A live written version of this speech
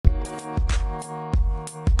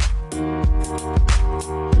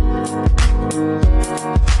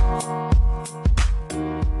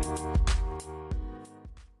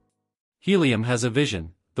Helium has a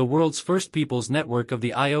vision, the world's first people's network of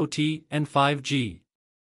the IoT and 5G.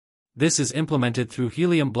 This is implemented through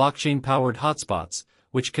Helium blockchain-powered hotspots,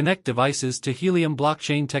 which connect devices to Helium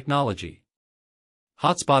blockchain technology.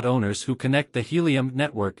 Hotspot owners who connect the Helium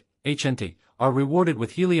network, HNT, are rewarded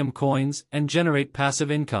with Helium coins and generate passive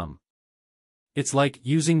income. It's like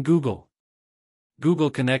using Google.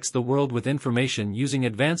 Google connects the world with information using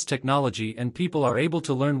advanced technology, and people are able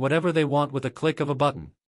to learn whatever they want with a click of a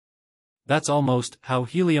button. That's almost how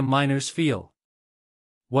Helium miners feel.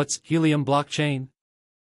 What's Helium blockchain?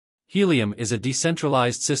 Helium is a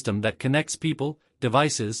decentralized system that connects people,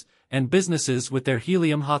 devices, and businesses with their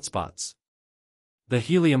Helium hotspots. The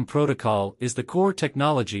Helium protocol is the core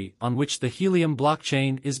technology on which the Helium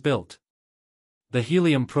blockchain is built. The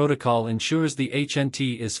Helium protocol ensures the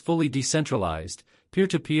HNT is fully decentralized,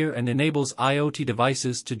 peer-to-peer, and enables IoT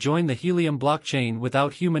devices to join the Helium blockchain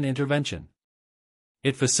without human intervention.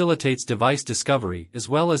 It facilitates device discovery as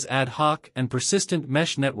well as ad hoc and persistent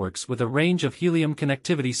mesh networks with a range of Helium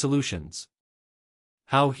connectivity solutions.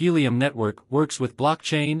 How Helium network works with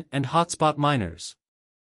blockchain and hotspot miners.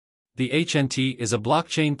 The HNT is a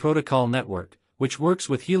blockchain protocol network, which works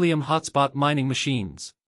with Helium hotspot mining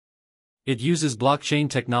machines. It uses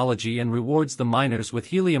blockchain technology and rewards the miners with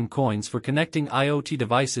Helium coins for connecting IoT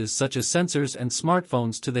devices such as sensors and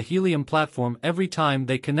smartphones to the Helium platform every time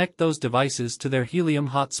they connect those devices to their Helium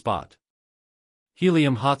hotspot.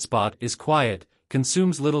 Helium hotspot is quiet,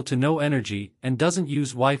 consumes little to no energy, and doesn't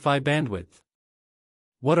use Wi-Fi bandwidth.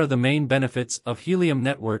 What are the main benefits of Helium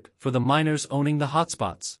network for the miners owning the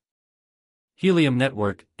hotspots? Helium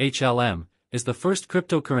network, HLM, is the first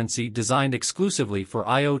cryptocurrency designed exclusively for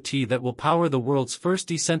IoT that will power the world's first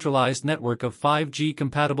decentralized network of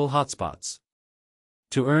 5G-compatible hotspots.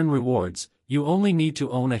 To earn rewards, you only need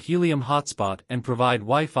to own a Helium hotspot and provide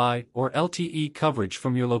Wi-Fi or LTE coverage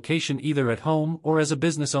from your location either at home or as a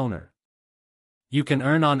business owner. You can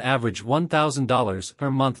earn on average $1,000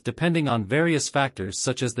 per month depending on various factors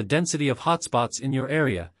such as the density of hotspots in your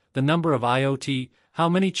area, the number of IoT, how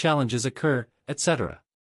many challenges occur, etc.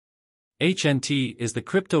 HNT is the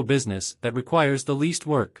crypto business that requires the least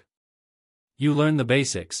work. You learn the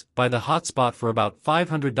basics, buy the hotspot for about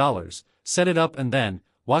 $500, set it up, and then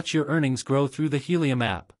watch your earnings grow through the Helium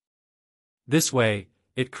app. This way,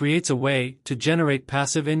 it creates a way to generate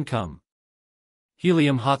passive income.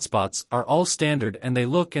 Helium hotspots are all standard and they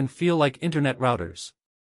look and feel like internet routers.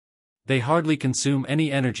 They hardly consume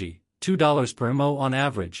any energy, $2 per mO on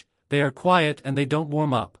average, they are quiet and they don't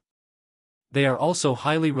warm up. They are also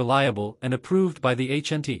highly reliable and approved by the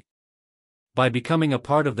HNT. By becoming a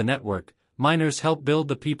part of the network, miners help build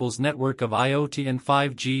the people's network of IoT and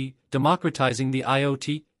 5G, democratizing the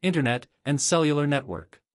IoT, internet, and cellular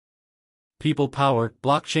network. People-powered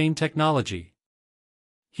blockchain technology.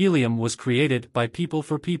 Helium was created by people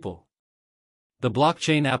for people. The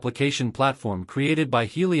blockchain application platform created by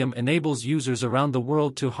Helium enables users around the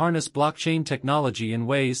world to harness blockchain technology in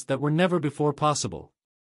ways that were never before possible.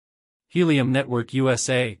 Helium Network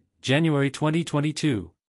USA, January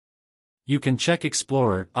 2022. You can check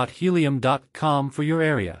explorer.helium.com for your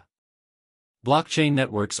area. Blockchain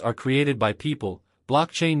networks are created by people,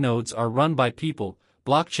 blockchain nodes are run by people,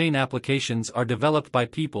 blockchain applications are developed by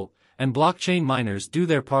people, and blockchain miners do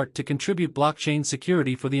their part to contribute blockchain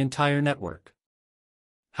security for the entire network.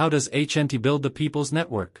 How does HNT build the people's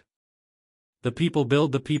network? The people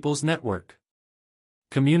build the people's network.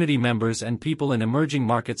 Community members and people in emerging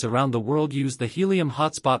markets around the world use the Helium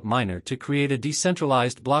hotspot miner to create a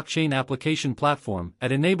decentralized blockchain application platform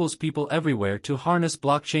that enables people everywhere to harness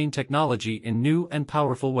blockchain technology in new and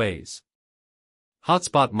powerful ways.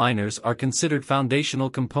 Hotspot miners are considered foundational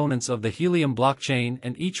components of the Helium blockchain,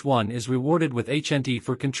 and each one is rewarded with HNT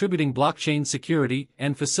for contributing blockchain security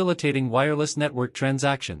and facilitating wireless network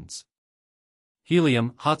transactions.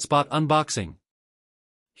 Helium hotspot unboxing.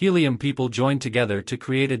 Helium people join together to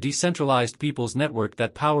create a decentralized people's network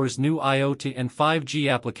that powers new IoT and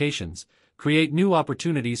 5G applications, create new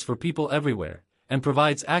opportunities for people everywhere, and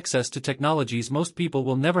provides access to technologies most people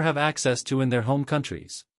will never have access to in their home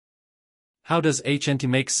countries. How does HNT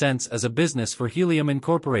make sense as a business for Helium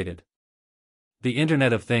Incorporated? The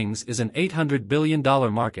Internet of Things is an $800 billion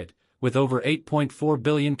market, with over 8.4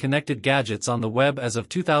 billion connected gadgets on the web as of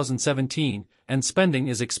 2017, and spending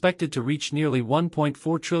is expected to reach nearly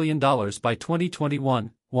 $1.4 trillion by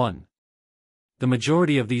 2021. The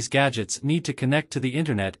majority of these gadgets need to connect to the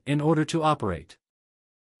Internet in order to operate.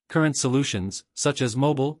 Current solutions, such as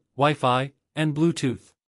mobile, Wi-Fi, and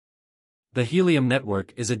Bluetooth, The Helium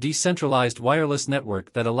network is a decentralized wireless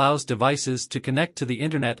network that allows devices to connect to the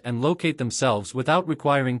internet and locate themselves without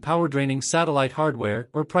requiring power-draining satellite hardware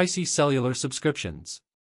or pricey cellular subscriptions.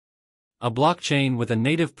 A blockchain with a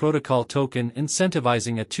native protocol token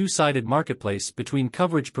incentivizing a two-sided marketplace between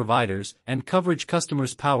coverage providers and coverage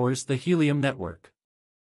customers powers the Helium network.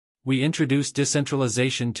 We introduce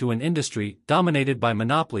decentralization to an industry dominated by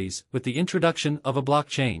monopolies with the introduction of a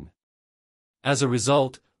blockchain. As a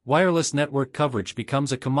result, wireless network coverage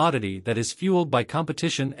becomes a commodity that is fueled by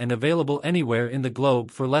competition and available anywhere in the globe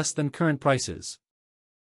for less than current prices.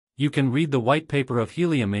 You can read the white paper of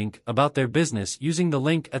Helium Inc. about their business using the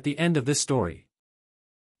link at the end of this story.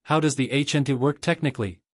 How does the IoT work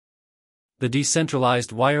technically? The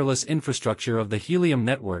decentralized wireless infrastructure of the Helium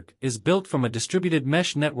network is built from a distributed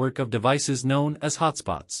mesh network of devices known as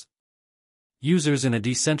hotspots. Users in a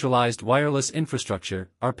decentralized wireless infrastructure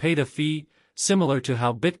are paid a fee, similar to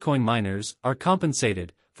how Bitcoin miners are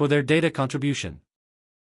compensated for their data contribution.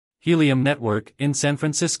 Helium network in San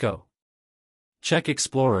Francisco. Check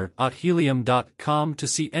explorer.helium.com to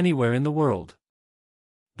see anywhere in the world.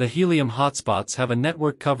 The Helium hotspots have a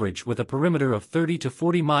network coverage with a perimeter of 30 to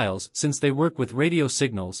 40 miles since they work with radio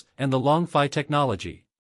signals and the long-fi technology.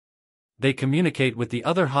 They communicate with the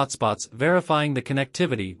other hotspots, verifying the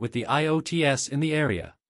connectivity with the IoTs in the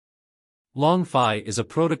area. Long-fi is a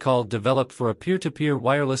protocol developed for a peer-to-peer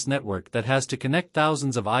wireless network that has to connect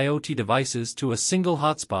thousands of IoT devices to a single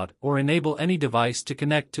hotspot or enable any device to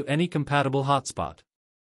connect to any compatible hotspot.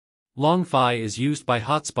 Long-fi is used by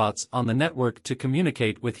hotspots on the network to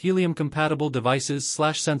communicate with Helium-compatible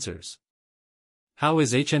devices/sensors. How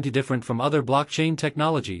is IoT different from other blockchain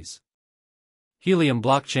technologies? Helium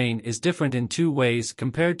blockchain is different in two ways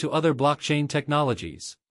compared to other blockchain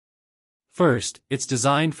technologies. First, it's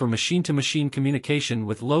designed for machine-to-machine communication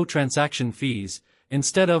with low transaction fees,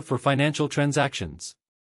 instead of for financial transactions.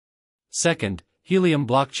 Second, Helium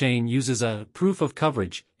blockchain uses a proof of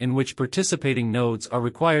coverage, in which participating nodes are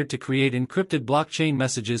required to create encrypted blockchain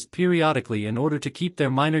messages periodically in order to keep their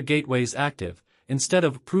miner gateways active, instead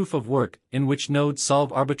of proof of work, in which nodes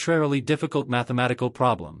solve arbitrarily difficult mathematical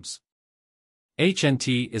problems.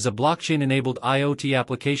 HNT is a blockchain-enabled IoT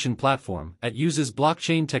application platform that uses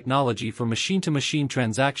blockchain technology for machine-to-machine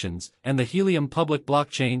transactions and the Helium public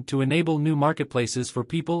blockchain to enable new marketplaces for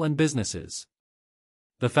people and businesses.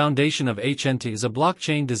 The foundation of HNT is a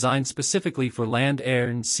blockchain designed specifically for land, air,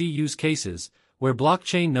 and sea use cases, where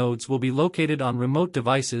blockchain nodes will be located on remote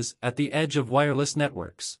devices at the edge of wireless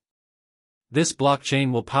networks. This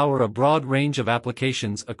blockchain will power a broad range of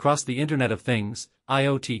applications across the Internet of Things,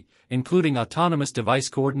 IoT, including autonomous device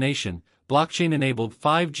coordination, blockchain-enabled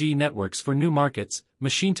 5G networks for new markets,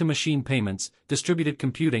 machine-to-machine payments, distributed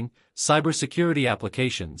computing, cybersecurity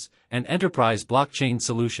applications, and enterprise blockchain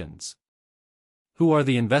solutions. Who are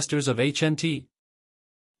the investors of HNT?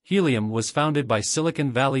 Helium was founded by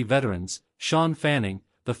Silicon Valley veterans, Sean Fanning,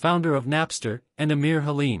 the founder of Napster, and Amir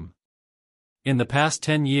Haleem. In the past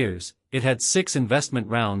 10 years, it had 6 investment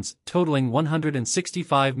rounds, totaling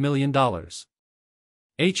 $165 million.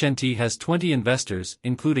 HNT has 20 investors,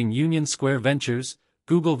 including Union Square Ventures,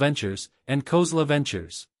 Google Ventures, and Khosla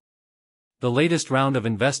Ventures. The latest round of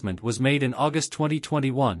investment was made in August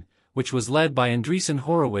 2021, which was led by Andreessen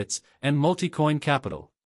Horowitz and Multicoin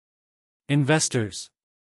Capital. Investors.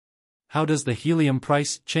 How does the Helium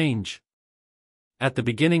price change? At the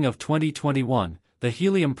beginning of 2021, the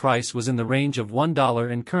Helium price was in the range of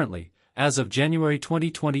 $1 and currently, as of January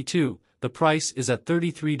 2022, the price is at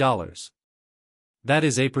 $33. That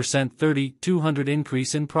is a $3,200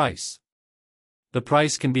 increase in price. The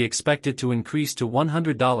price can be expected to increase to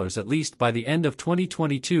 $100 at least by the end of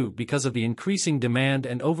 2022 because of the increasing demand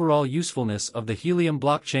and overall usefulness of the Helium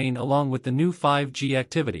blockchain along with the new 5G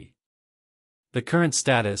activity. The current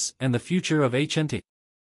status and the future of HNT.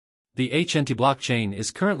 The HNT blockchain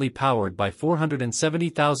is currently powered by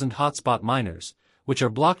 470,000 hotspot miners, which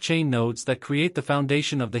are blockchain nodes that create the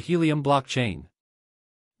foundation of the Helium blockchain.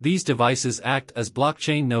 These devices act as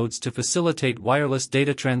blockchain nodes to facilitate wireless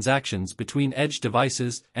data transactions between edge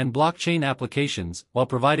devices and blockchain applications while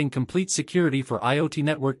providing complete security for IoT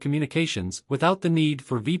network communications without the need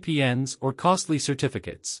for VPNs or costly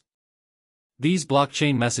certificates. These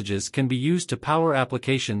blockchain messages can be used to power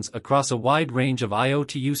applications across a wide range of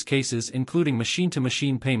IoT use cases including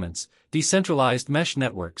machine-to-machine payments, decentralized mesh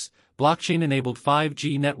networks, blockchain-enabled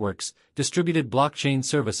 5G networks, distributed blockchain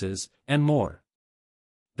services, and more.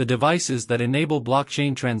 The devices that enable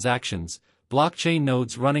blockchain transactions, blockchain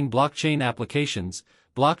nodes running blockchain applications,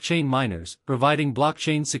 blockchain miners providing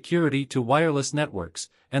blockchain security to wireless networks,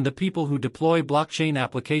 and the people who deploy blockchain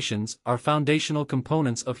applications are foundational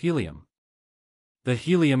components of Helium. The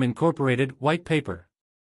Helium Incorporated White Paper.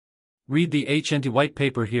 Read the HNT White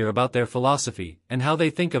Paper here about their philosophy and how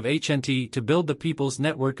they think of HNT to build the people's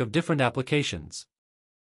network of different applications.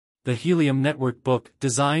 The Helium Network Book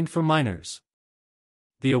designed for miners.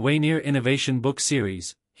 The Awaneer Innovation Book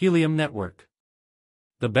Series, Helium Network.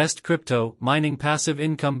 The best crypto mining passive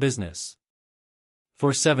income business.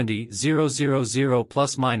 For 70,000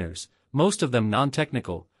 plus miners, most of them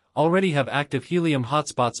non-technical, already have active Helium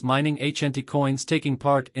hotspots mining HNT coins, taking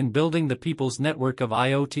part in building the people's network of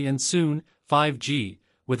IoT and soon, 5G,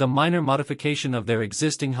 with a minor modification of their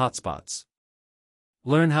existing hotspots.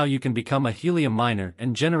 Learn how you can become a Helium miner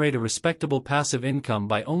and generate a respectable passive income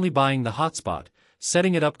by only buying the hotspot,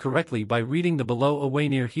 setting it up correctly by reading the below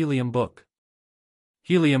Awaneer Helium book.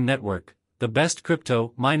 Helium Network, the best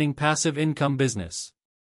crypto mining passive income business.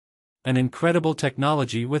 An incredible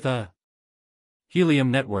technology with a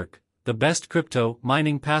Helium Network, the best crypto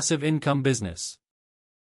mining passive income business.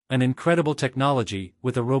 An incredible technology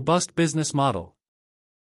with a robust business model.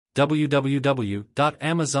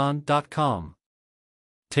 www.amazon.com.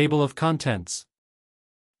 Table of Contents.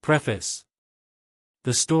 Preface.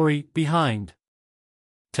 The story behind.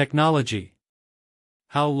 Technology.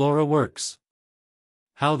 How LoRa works.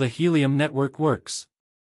 How the Helium Network works.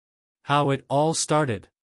 How it all started.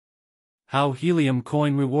 How Helium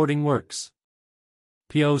coin rewarding works.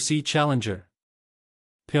 POC Challenger.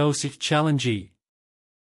 POC Challengee.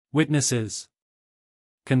 Witnesses.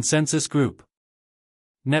 Consensus Group.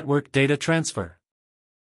 Network Data Transfer.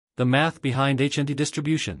 The math behind HNT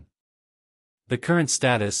distribution. The current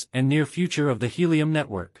status and near future of the Helium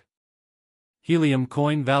network. Helium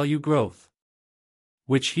coin value growth.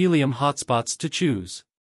 Which Helium hotspots to choose.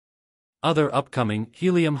 Other upcoming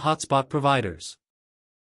Helium hotspot providers.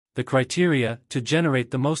 The criteria to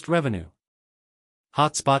generate the most revenue.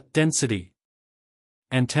 Hotspot density.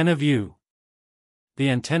 Antenna view. The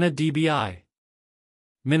antenna dBi.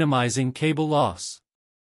 Minimizing cable loss.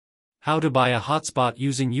 How to buy a hotspot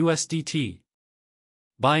using USDT.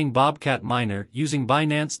 Buying Bobcat Miner using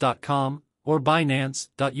Binance.com or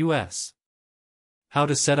Binance.us. How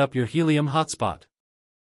to set up your Helium hotspot.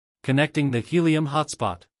 Connecting the Helium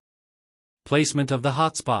hotspot. Placement of the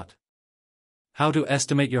hotspot. How to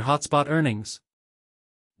estimate your hotspot earnings.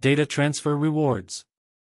 Data transfer rewards.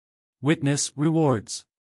 Witness rewards.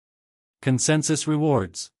 Consensus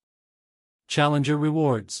rewards. Challenger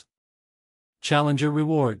rewards. Challenger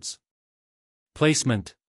rewards.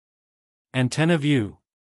 Placement. Antenna view.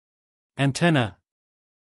 Antenna.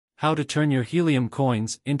 How to turn your Helium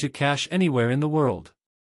coins into cash anywhere in the world.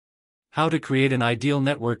 How to create an ideal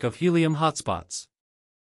network of Helium hotspots.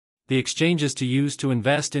 The exchanges to use to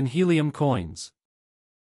invest in Helium coins.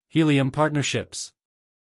 Helium partnerships.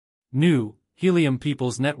 New Helium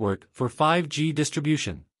People's Network for 5G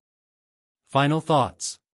distribution. Final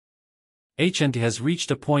thoughts. HNT has reached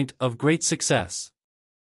a point of great success.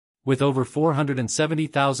 With over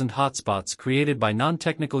 470,000 hotspots created by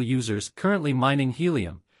non-technical users currently mining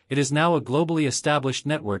Helium, it is now a globally established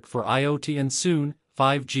network for IoT and soon,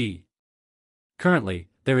 5G. Currently,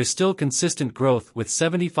 there is still consistent growth with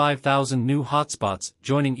 75,000 new hotspots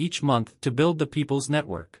joining each month to build the people's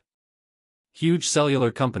network. Huge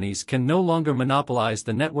cellular companies can no longer monopolize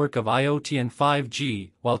the network of IoT and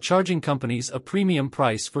 5G while charging companies a premium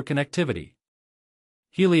price for connectivity.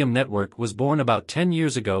 Helium Network was born about 10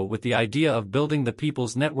 years ago with the idea of building the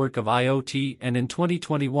people's network of IoT, and in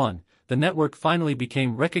 2021, the network finally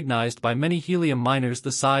became recognized by many Helium miners.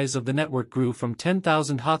 The size of the network grew from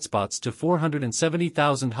 10,000 hotspots to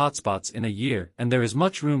 470,000 hotspots in a year, and there is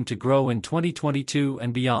much room to grow in 2022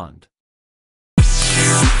 and beyond.